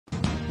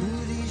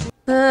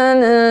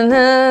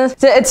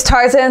It's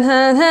Tarzan.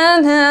 I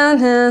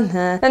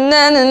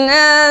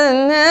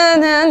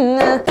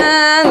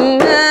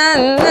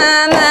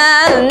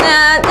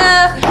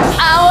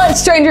want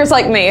strangers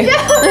like me.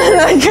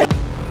 Yeah.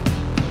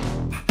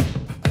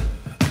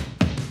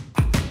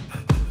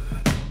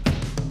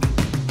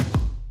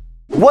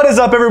 What is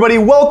up, everybody?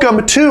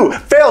 Welcome to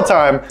Fail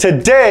Time.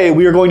 Today,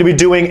 we are going to be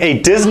doing a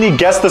Disney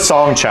Guess the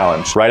Song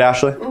challenge. Right,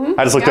 Ashley?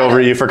 I just looked over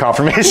at you for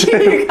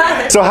confirmation. You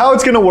got it. So how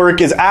it's gonna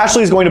work is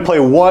Ashley's going to play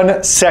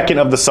 1 second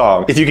of the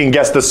song. If you can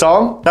guess the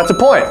song, that's a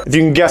point. If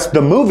you can guess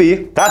the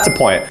movie, that's a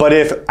point. But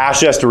if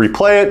Ashley has to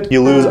replay it,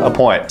 you lose a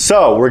point.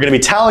 So we're gonna be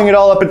tallying it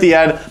all up at the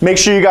end. Make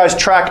sure you guys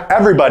track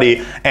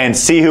everybody and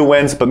see who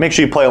wins, but make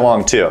sure you play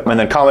along too. And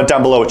then comment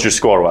down below what your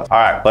score was. All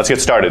right, let's get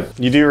started.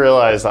 You do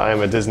realize I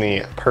am a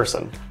Disney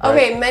person, right?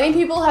 Okay, many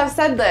people have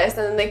said this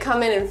and then they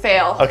come in and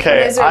fail.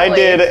 Okay, miserably. I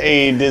did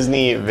a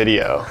Disney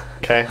video,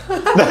 okay?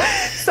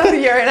 So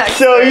you're an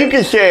expert. So you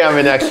can say I'm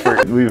an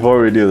expert. Before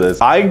we do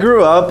this, I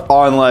grew up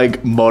on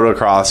like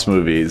motocross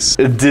movies.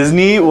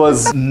 Disney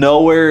was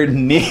nowhere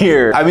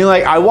near. I mean,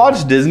 like I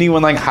watched Disney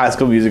when like High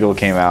School Musical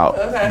came out.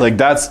 Okay. Like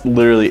that's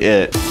literally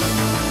it.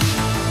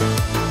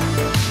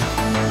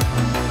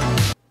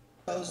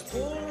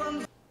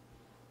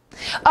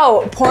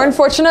 Oh, Poor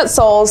Unfortunate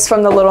Souls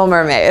from The Little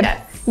Mermaid.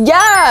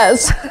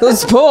 Yes!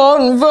 Those poor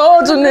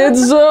unfortunate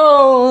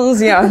souls.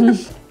 Yeah.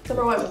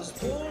 Number 1.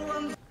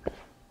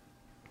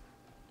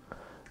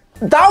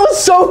 That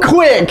was so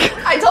quick!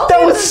 I told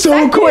That you was it's a so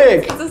second.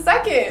 quick. It's a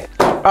second.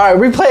 Alright,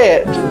 replay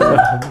it.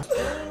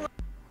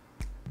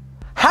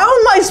 How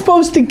am I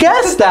supposed to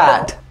guess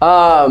that?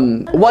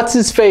 What's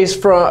his face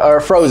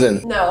from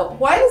Frozen? No.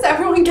 Why does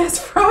everyone guess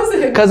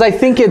Frozen? Because I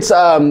think it's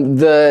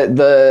the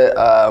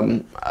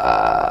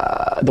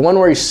one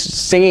where he's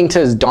singing to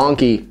his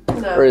donkey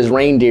or his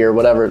reindeer,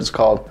 whatever it's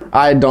called.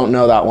 I don't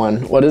know that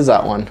one. What is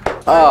that one?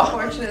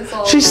 Unfortunate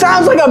Souls. She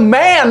sounds like a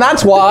man.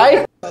 That's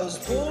why.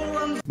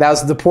 That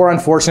was the Poor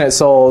Unfortunate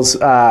Souls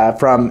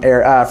from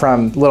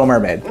Little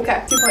Mermaid.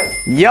 Okay, 2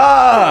 points.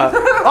 Yeah!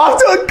 Off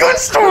to a good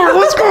start.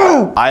 Let's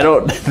go. I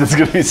don't. This is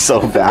gonna be so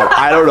bad.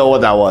 I don't know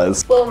what that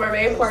was. Little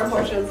Mermaid, Poor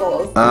Unfortunate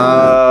Souls.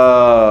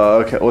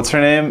 Oh, okay. What's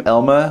her name?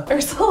 Elma?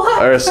 Ursula.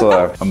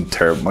 Ursula. I'm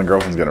terrible. My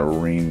girlfriend's gonna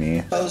ream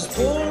me.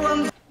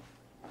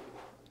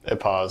 It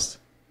paused.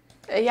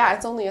 Yeah,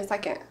 it's only a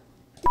second.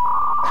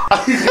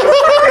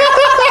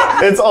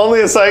 It's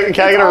only a second.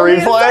 Can I get a Only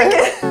replay?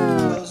 second.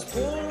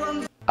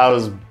 I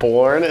was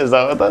born, is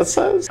that what that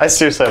says? I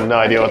seriously have no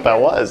idea what that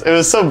was. It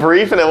was so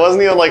brief and it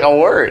wasn't even like a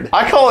word.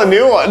 I call a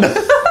new one.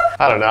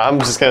 I don't know, I'm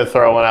just gonna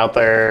throw one out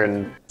there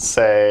and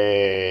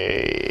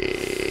say,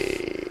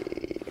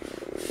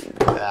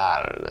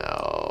 I don't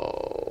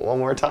know. One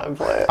more time,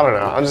 play it. I don't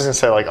know, I'm just gonna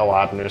say like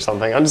Aladdin or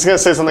something. I'm just gonna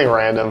say something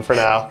random for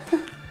now.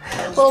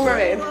 Little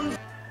Mermaid.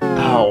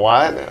 Oh,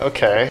 what?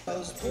 Okay.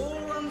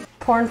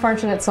 Poor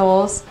Unfortunate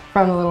Souls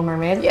from The Little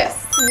Mermaid.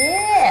 Yes.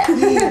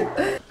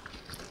 Yeah.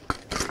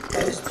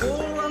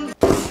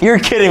 You're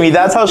kidding me.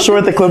 That's how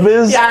short the clip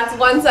is? Yeah, it's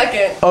 1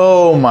 second.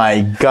 Oh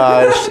my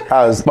gosh.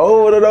 I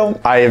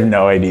have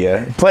no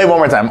idea. Play it one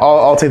more time.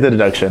 I'll take the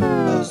deduction.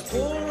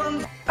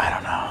 I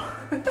don't know.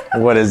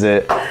 What is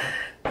it? Poor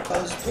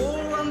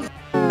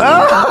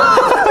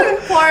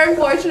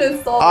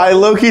Unfortunate Souls. I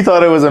low-key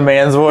thought it was a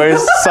man's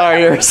voice.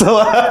 Sorry,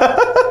 Ursula.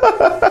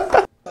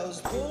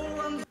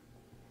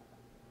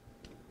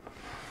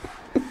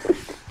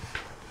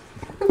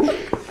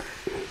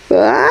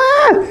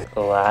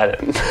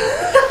 Aladdin.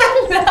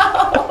 No.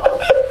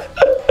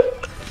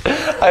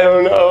 I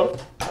don't know.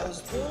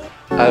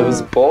 I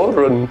was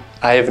born.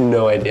 I have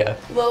no idea.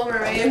 Little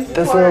Mermaid.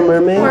 That's Little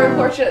Mermaid? Poor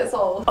Unfortunate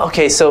Souls.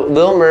 Okay, so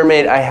Little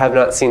Mermaid I have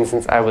not seen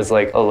since I was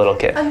like a little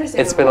kid.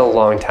 Understandable. It's been a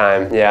long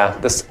time, yeah.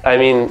 I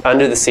mean,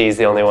 Under the Sea is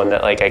the only one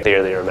that like I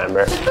clearly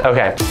remember.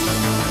 Okay.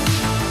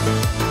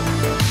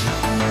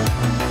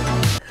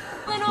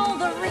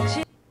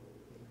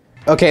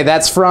 Okay,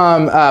 that's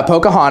from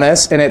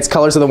Pocahontas, and it's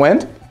Colors of the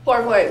Wind.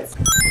 4 points.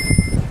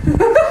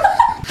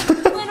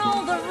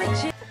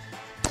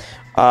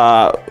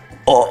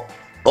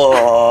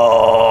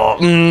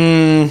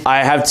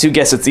 I have 2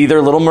 guesses. It's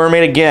either Little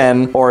Mermaid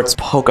again, or it's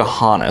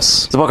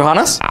Pocahontas. Is it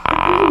Pocahontas?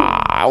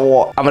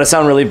 Well, I'm gonna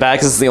sound really bad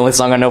because it's the only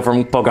song I know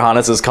from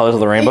Pocahontas is Colors of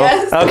the Rainbow.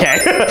 Yes. Okay.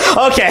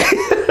 Okay.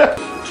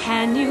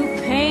 Can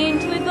you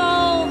paint with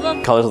all the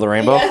Colors of the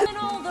Rainbow? Yes.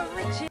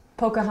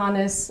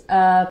 Pocahontas,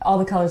 All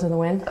the Colors of the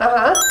Wind.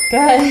 Uh-huh.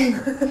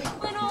 Good.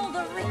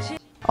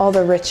 All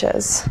the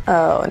riches.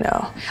 Oh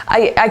no.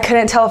 I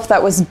couldn't tell if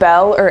that was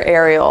Belle or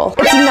Ariel.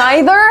 It's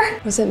neither?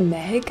 Was it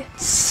Meg?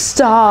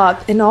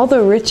 Stop. And all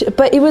the rich,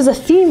 but it was a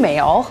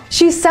female.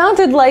 She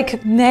sounded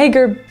like Meg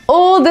or,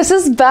 oh, this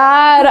is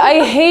bad.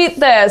 I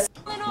hate this.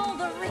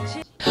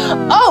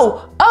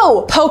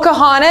 Oh,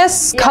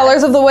 Pocahontas, Yes.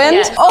 Colors of the Wind.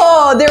 Yes.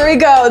 Oh, there we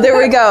go, there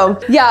we go.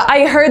 Yeah,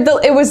 I heard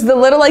it was the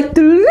little like,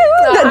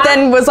 that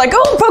then was like,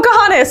 oh,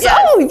 Pocahontas. Yes.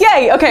 Oh,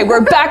 yay. Okay,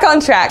 we're back on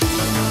track.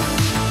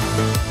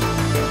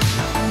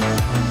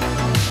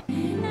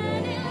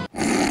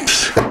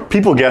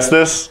 People guess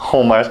this?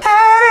 Oh my.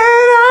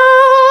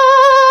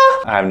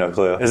 I have no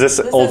clue. Is this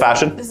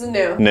old-fashioned? This is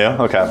new. New?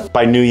 Okay.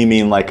 By new, you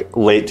mean like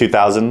late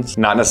 2000s?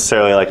 Not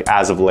necessarily like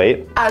as of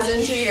late? As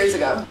in 2 years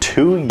ago.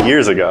 2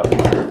 years ago.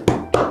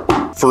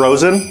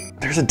 Frozen?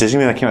 There's a Disney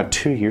movie that came out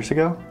 2 years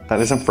ago? That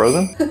isn't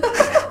Frozen?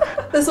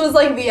 This was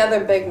like the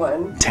other big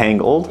one.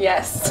 Tangled?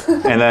 Yes.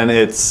 And then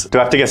it's, do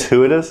I have to guess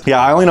who it is? Yeah,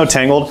 I only know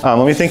Tangled.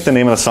 Let me think the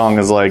name of the song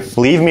is like,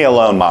 Leave Me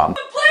Alone, Mom.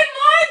 Play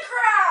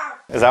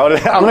Minecraft! Is that what it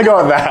is? I'm gonna go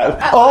with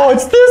that. Oh,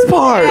 it's this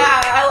part.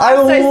 Yeah, I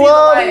love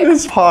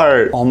this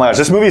part. Oh my gosh,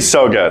 this movie's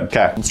so good.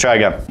 Okay, let's try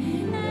again.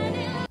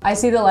 I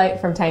see the light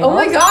from Tangled. Oh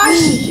my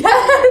gosh,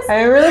 yes!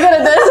 I'm really good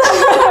at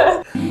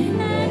this.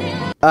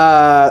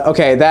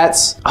 Okay,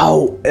 that's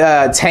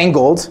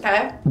Tangled.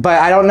 Okay. But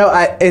I don't know.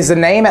 Is the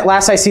name At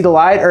Last I See the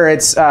Light, or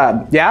it's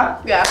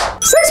yeah? Yeah.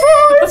 6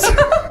 points.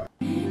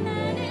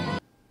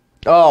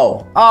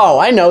 Oh,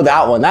 I know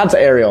that one. That's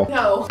Ariel.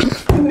 No.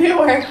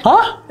 Newer.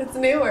 Huh? It's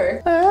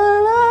newer.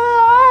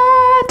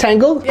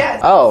 Tangled?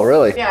 Yes. Oh,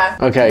 really? Yeah.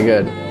 Okay,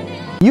 good.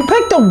 You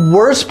picked the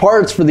worst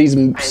parts for these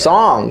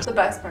songs. The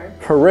best part.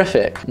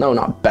 Horrific. No,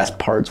 not best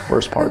parts,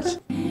 worst parts.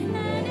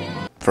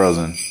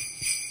 Frozen.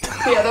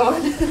 The other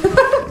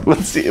one.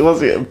 Let's see.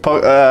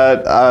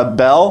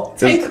 Belle?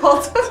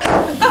 Tangled.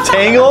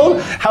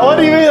 Tangled? How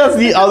do you mean that's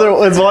the other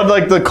one? Is one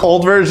like the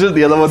cold version,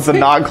 the other one's the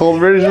not cold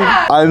version?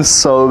 Yeah. I'm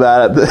so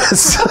bad at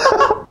this.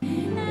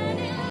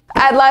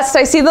 At Last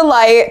I See the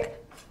Light.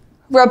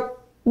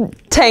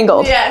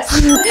 Tangled. Yes.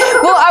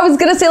 Well, I was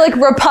gonna say like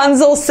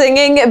Rapunzel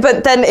singing,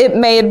 but then it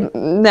made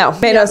no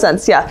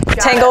sense. Yeah.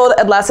 Tangled,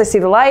 At Last I See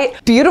the Light.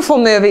 Beautiful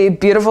movie,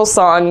 beautiful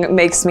song,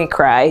 makes me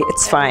cry.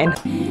 It's fine.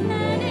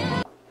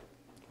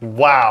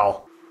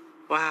 Wow.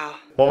 Wow.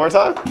 One more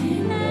time?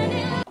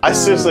 I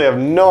seriously have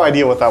no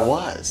idea what that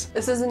was.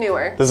 This is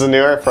newer. This is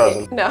newer?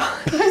 Frozen. No.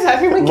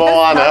 Everyone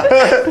Moana.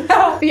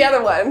 No, the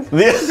other one.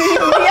 The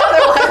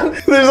other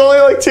one. There's only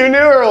like 2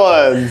 newer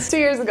ones. 2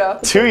 years ago.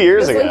 2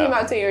 years This ago. one came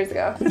out 2 years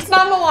ago. It's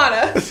not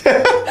Moana.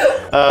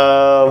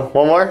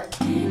 One more?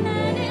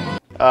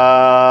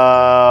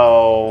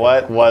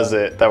 What was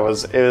it? It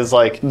was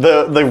like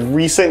the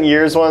recent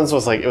years ones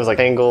was like, it was like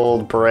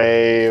Tangled,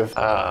 Brave.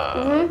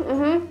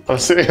 I'm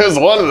assuming it was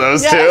one of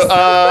those two.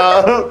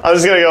 I'm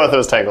just gonna go with it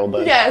was Tangled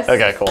then. Yes.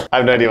 Okay, cool. I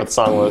have no idea what the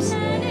song was.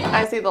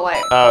 I See the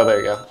Light. Oh, there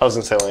you go. I was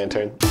gonna say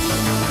Lantern.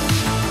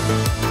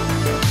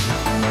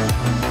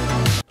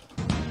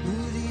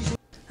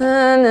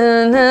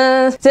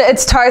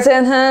 It's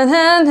Tarzan.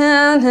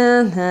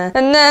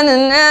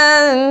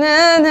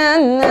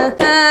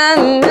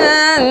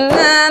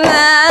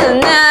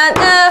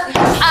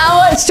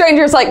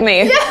 Strangers Like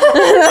Me. Yeah.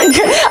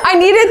 I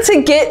needed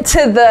to get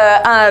to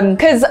the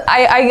because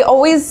I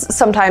always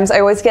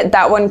get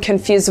that one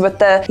confused with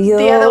the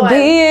other one.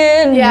 Be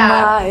in Yeah.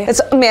 my.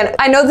 It's, man,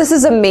 I know this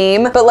is a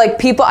meme, but like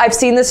people, I've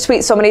seen this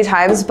tweet so many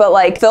times, but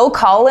like Phil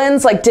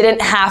Collins like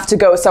didn't have to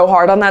go so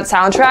hard on that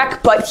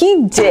soundtrack, but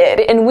he did,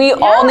 and we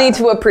all need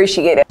to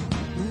appreciate it.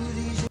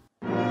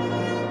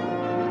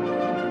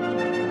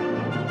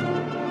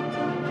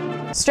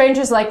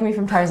 Strangers Like Me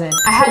from Tarzan.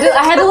 I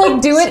had to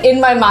like do it in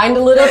my mind a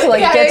little to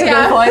like get to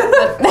the point.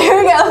 But there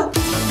we go.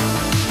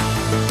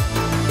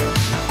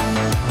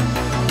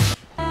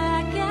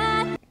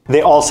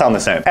 They all sound the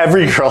same.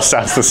 Every girl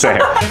sounds the same.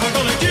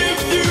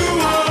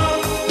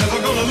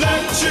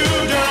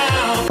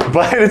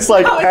 But it's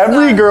like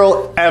every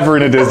girl ever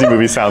in a Disney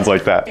movie sounds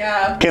like that.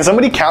 Yeah. Can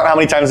somebody count how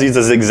many times they use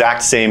the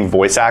exact same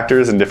voice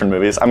actors in different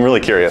movies? I'm really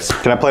curious.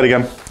 Can I play it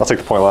again? I'll take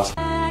the point loss.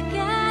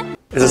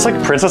 Is this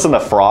like Princess and the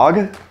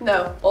Frog?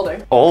 No,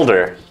 older.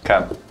 Older.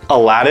 Okay.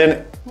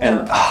 Aladdin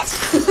and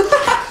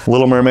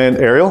Little Mermaid,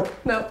 Ariel?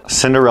 No.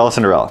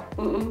 Cinderella.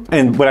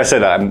 And when I say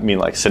that, I mean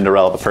like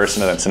Cinderella the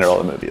person and then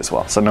Cinderella the movie as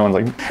well. So no one's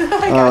like.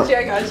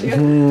 I got you.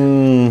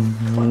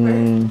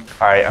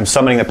 All right, I'm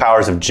summoning the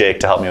powers of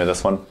Jake to help me with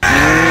this one.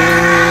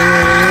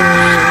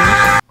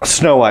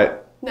 Snow White.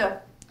 No.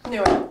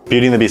 Newer.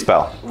 Beauty and the Beast,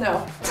 Belle.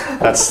 No.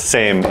 That's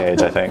same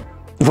age, I think.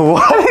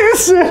 What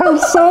is it? I'm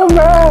so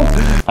mad.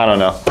 I don't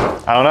know.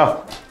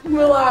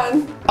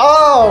 Mulan.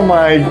 Oh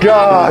my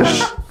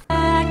gosh.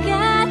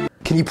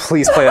 Can you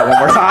please play that one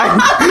more time?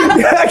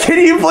 Yeah, can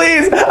you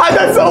please? I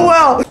done so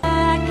well.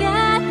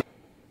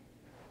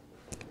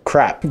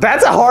 Crap.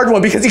 That's a hard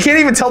one because you can't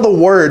even tell the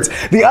words.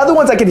 The other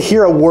ones I could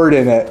hear a word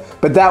in it,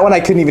 but that one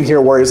I couldn't even hear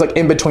a word. It was like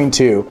in between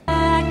two.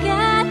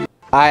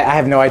 I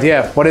have no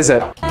idea. What is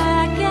it?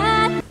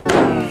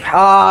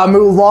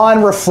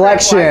 Mulan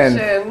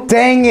Reflection.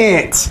 Dang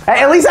it.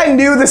 At least I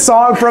knew the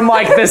song from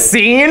like the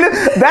scene.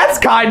 That's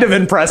kind of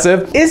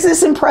impressive. Is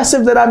this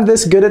impressive that I'm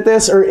this good at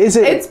this, or is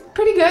it? It's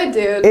pretty good,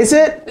 dude. Is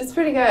it? It's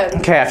pretty good.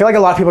 Okay, I feel like a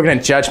lot of people are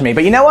gonna judge me,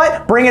 but you know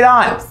what? Bring it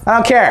on. I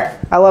don't care.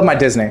 I love my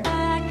Disney.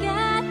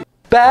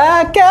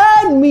 Back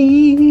at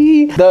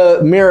me. The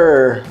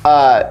mirror.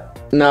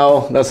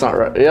 No, that's not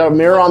right. Yeah,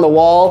 mirror on the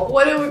wall.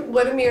 What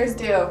do mirrors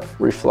do?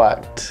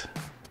 Reflect.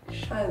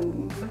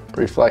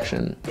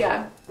 Reflection.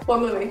 Yeah. What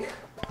movie?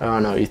 I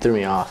don't know, you threw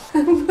me off.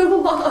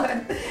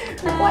 Mulan.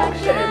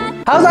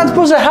 Reflection. How's that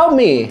supposed to help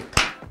me?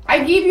 I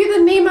gave you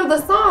the name of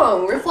the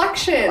song,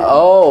 Reflection.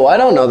 Oh, I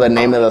don't know the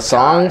name of the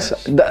songs.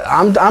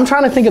 I'm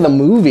trying to think of the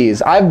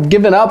movies. I've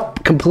given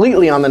up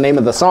completely on the name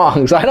of the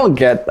songs. I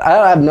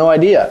have no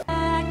idea.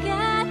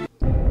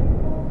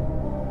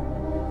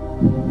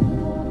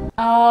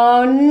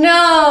 Oh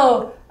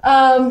no.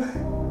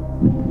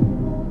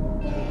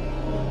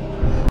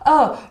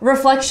 Oh,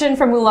 Reflection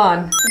from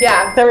Mulan.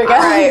 Yeah. There we go.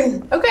 All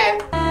right. Okay.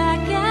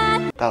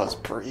 That was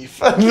brief.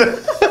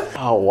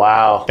 Oh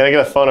wow. Can I get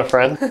a phone a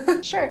friend?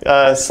 Sure.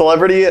 A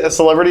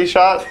celebrity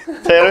shot,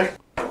 Tanner?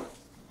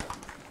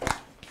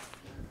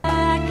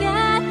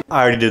 I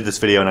already did this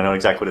video and I know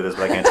exactly what it is,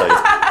 but I can't tell you.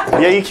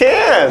 Yeah, you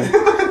can.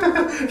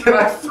 Can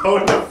I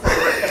phone a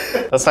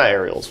friend? That's not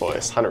Ariel's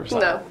voice, 100%.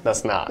 No.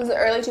 That's not. It was the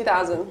early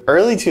 2000s.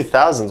 Early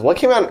 2000s? What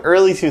came out in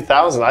early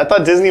 2000s? I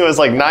thought Disney was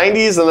like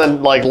 90s and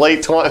then like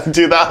late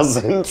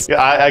 2000s. Yeah,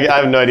 I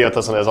have no idea what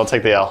this one is. I'll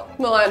take the L.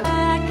 Mulan.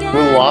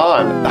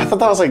 Mulan. I thought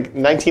that was like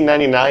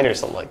 1999 or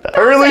something like that.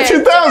 Early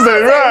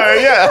 2000, right,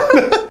 yeah.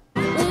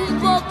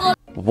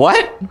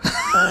 What?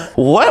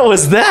 What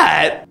was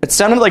that? It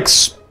sounded like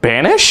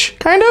Spanish,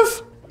 kind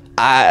of?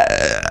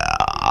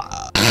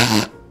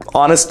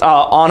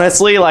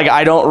 Honestly, like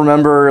I don't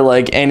remember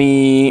like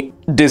any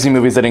Disney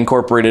movies that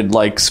incorporated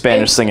like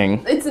Spanish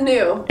singing. It's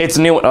new. It's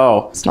new.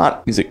 Oh, it's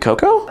not. Is it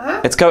Coco?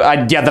 It's Coco.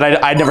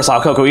 I never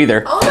saw Coco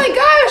either. Oh my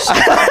gosh!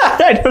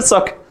 I never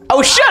saw.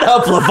 Oh, shut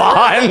up,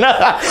 Levon.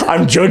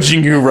 I'm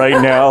judging you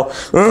right now.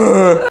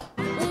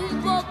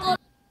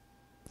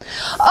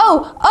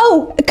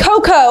 Oh,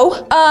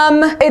 Coco.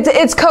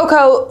 It's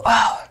Coco.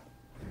 Oh,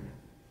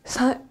 it's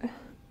not.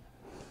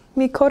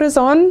 Mi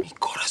corazón? Mi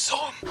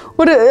corazón.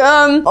 What is,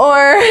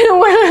 or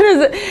what is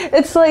it?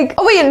 It's like,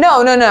 oh wait,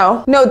 no.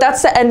 No,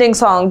 that's the ending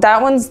song.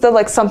 That one's the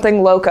like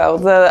something loco.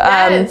 The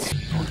Yes.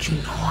 Don't you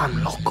know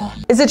I'm loco?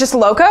 Is it just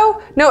loco?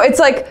 No, it's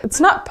like, it's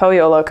not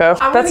Pollo Loco.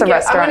 That's a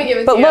restaurant. I'm gonna give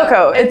it but to you.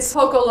 loco, It's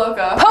Poco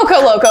Loco.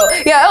 Poco Loco.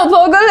 Yeah, oh,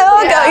 Poco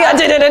Loco.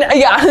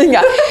 Yeah.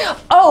 Yeah.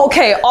 Oh,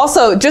 okay.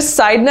 Also, just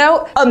side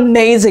note,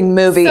 amazing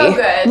movie. So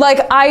good.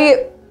 Like,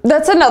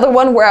 that's another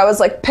one where I was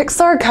like,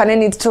 Pixar kind of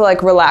needs to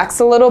like relax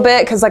a little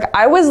bit because like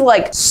I was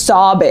like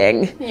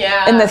sobbing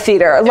in the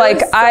theater. Like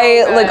was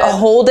so like good.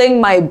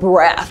 holding my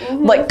breath,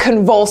 like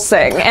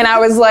convulsing. And I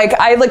was like,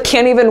 I like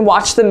can't even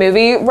watch the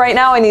movie right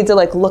now. I need to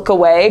like look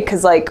away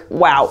because like,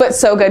 wow. But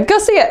so good. Go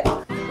see it.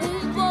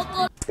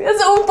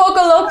 It's Un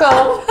Poco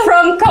Loco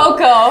from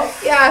Coco.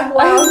 Yeah,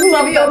 wow. You're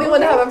the only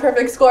one to have a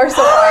perfect score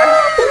so far.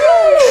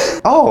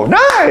 Oh,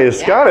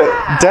 nice. Got it.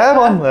 Dab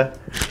on the...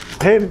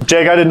 Hey,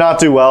 Jake, I did not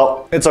do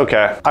well. It's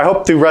okay. I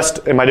hope the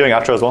rest... Am I doing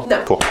outro as well?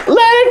 No. Cool.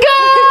 Let it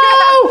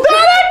go!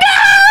 Let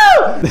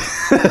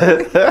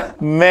it go!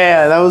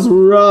 Man, that was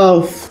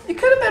rough. It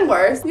could have been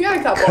worse. You got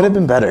a couple. Could have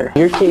been better.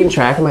 You're keeping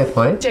track of my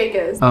points? Jake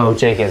is. Oh,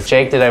 Jake is.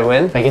 Jake, did I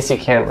win? I guess you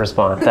can't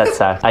respond. That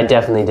sucks. I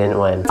definitely didn't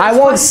win. I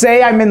Won't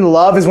Say I'm in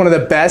Love is one of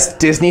the best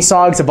Disney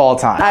songs of all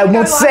time. I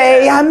won't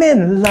say I'm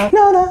in love.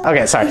 No.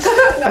 Okay, sorry.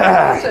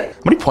 How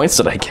many points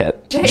did I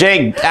get?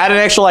 Jake, add an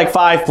extra like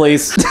 5,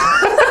 please.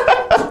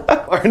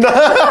 Alright,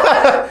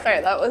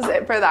 that was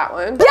it for that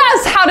one.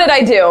 Yes, how did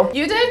I do?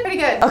 You did pretty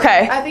good.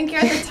 Okay. I think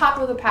you're at the top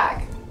of the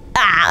pack.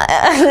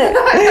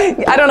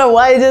 I don't know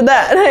why I did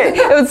that.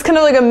 It was kind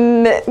of like a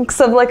mix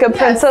of like a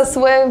princess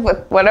wig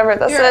with whatever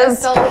this You're is.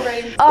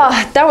 celebrating.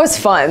 That was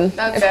fun.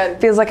 That's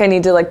good. Feels like I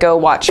need to like go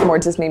watch more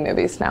Disney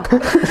movies now.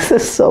 This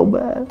is so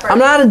bad. I'm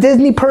not a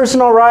Disney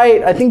person, all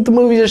right? I think the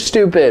movies are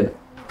stupid.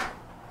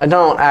 I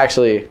don't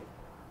actually.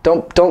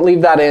 Don't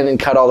leave that in and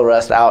cut all the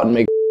rest out and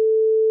make